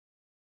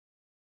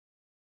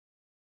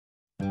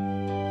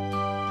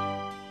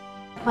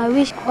I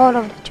wish all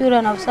of the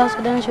children of South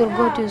Sudan should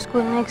go to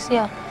school next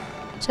year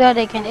so that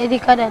they can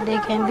educate and they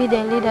can be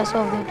the leaders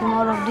of the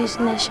tomorrow of this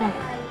nation.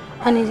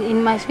 And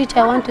in my future,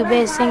 I want to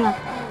be a singer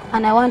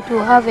and I want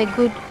to have a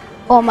good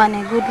home and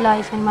a good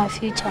life in my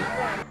future.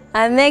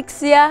 And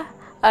next year,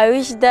 I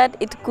wish that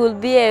it could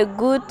be a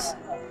good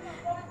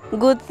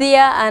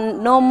year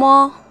and no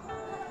more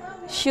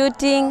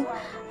shooting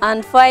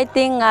and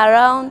fighting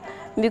around,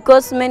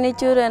 because many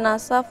children are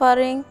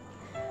suffering.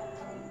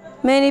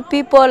 Many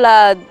people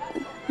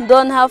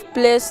don't have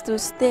place to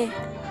stay.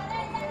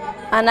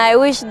 And I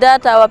wish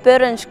that our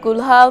parents could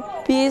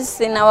have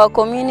peace in our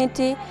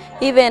community.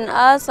 Even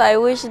us, I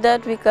wish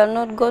that we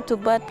cannot go to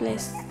bad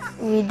place.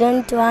 We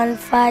don't want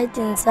fight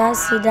in South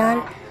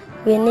Sudan.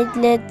 We need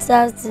let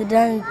South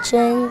Sudan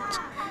change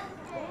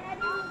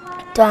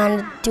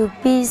to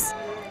peace.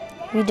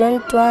 We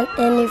don't want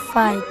any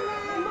fight.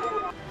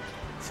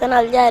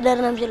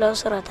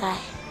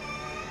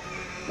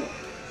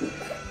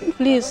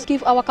 Please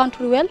keep our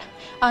country well,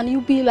 and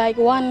you be like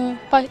one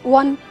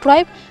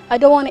tribe. I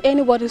don't want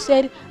anybody to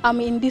say I'm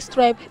in this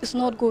tribe. It's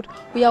not good.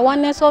 We are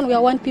one nation. We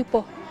are one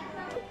people.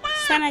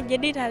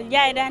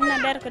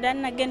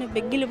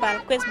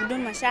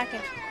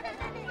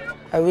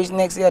 I wish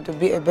next year to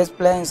be a best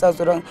player in South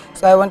Sudan.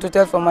 So I want to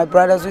tell for my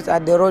brothers which are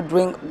the road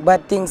doing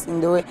bad things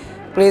in the way,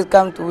 please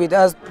come with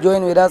us,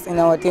 join with us in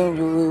our team.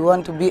 We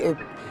want to be a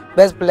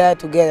best player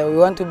together. We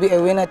want to be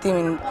a winner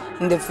team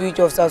in the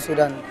future of South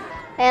Sudan.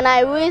 And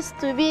I wish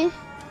to be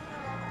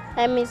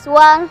a Miss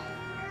World.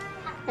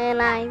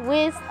 And I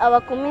wish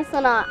our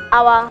commissioner,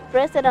 our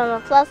president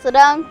of South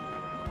Sudan,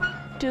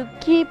 to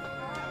keep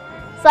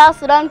South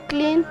Sudan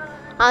clean.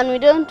 And we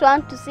don't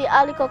want to see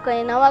alcohol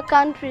in our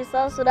country,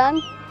 South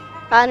Sudan.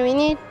 And we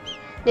need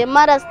the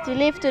mothers to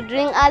live to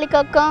drink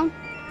alcohol.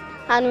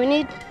 And we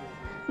need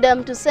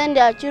them to send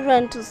their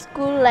children to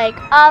school like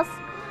us.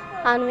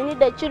 And we need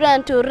the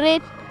children to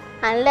read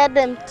and let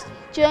them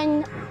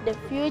change the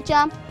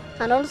future.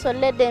 And also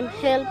let them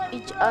help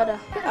each other.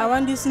 I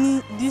want this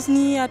new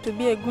year to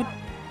be a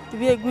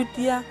good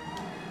year.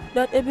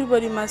 That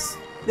everybody must,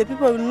 the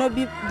people will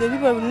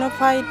not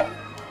fight,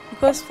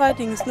 because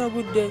fighting is no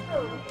good day.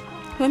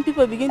 When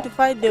people begin to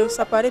fight, they will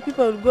separate.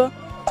 People will go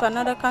to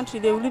another country.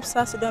 They will leave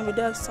South Sudan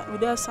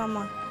without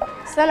someone.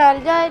 Sana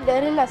aljai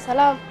darina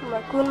salam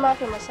makun ma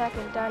fi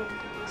mashakil tani.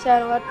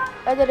 Shan wat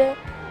adare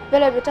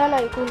bela bitana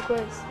yakun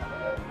kwez.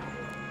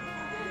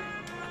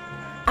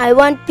 I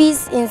want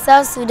peace in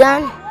South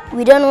Sudan.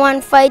 We don't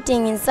want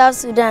fighting in South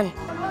Sudan.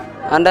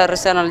 Anda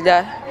Rasan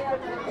Aljai,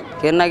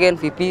 kena again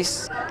fi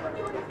peace,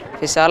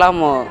 fi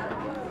salam o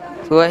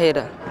fi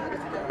wahida.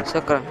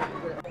 Shukran.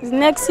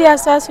 Next year,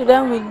 South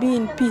Sudan will be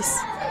in peace.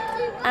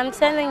 I'm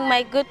sending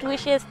my good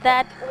wishes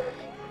that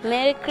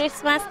Merry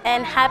Christmas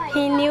and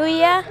Happy New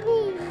Year.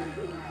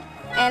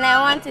 And I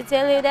want to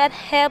tell you that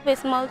help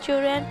small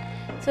children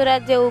so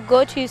that they will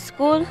go to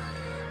school,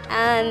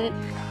 and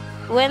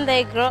when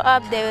they grow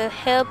up, they will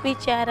help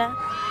each other.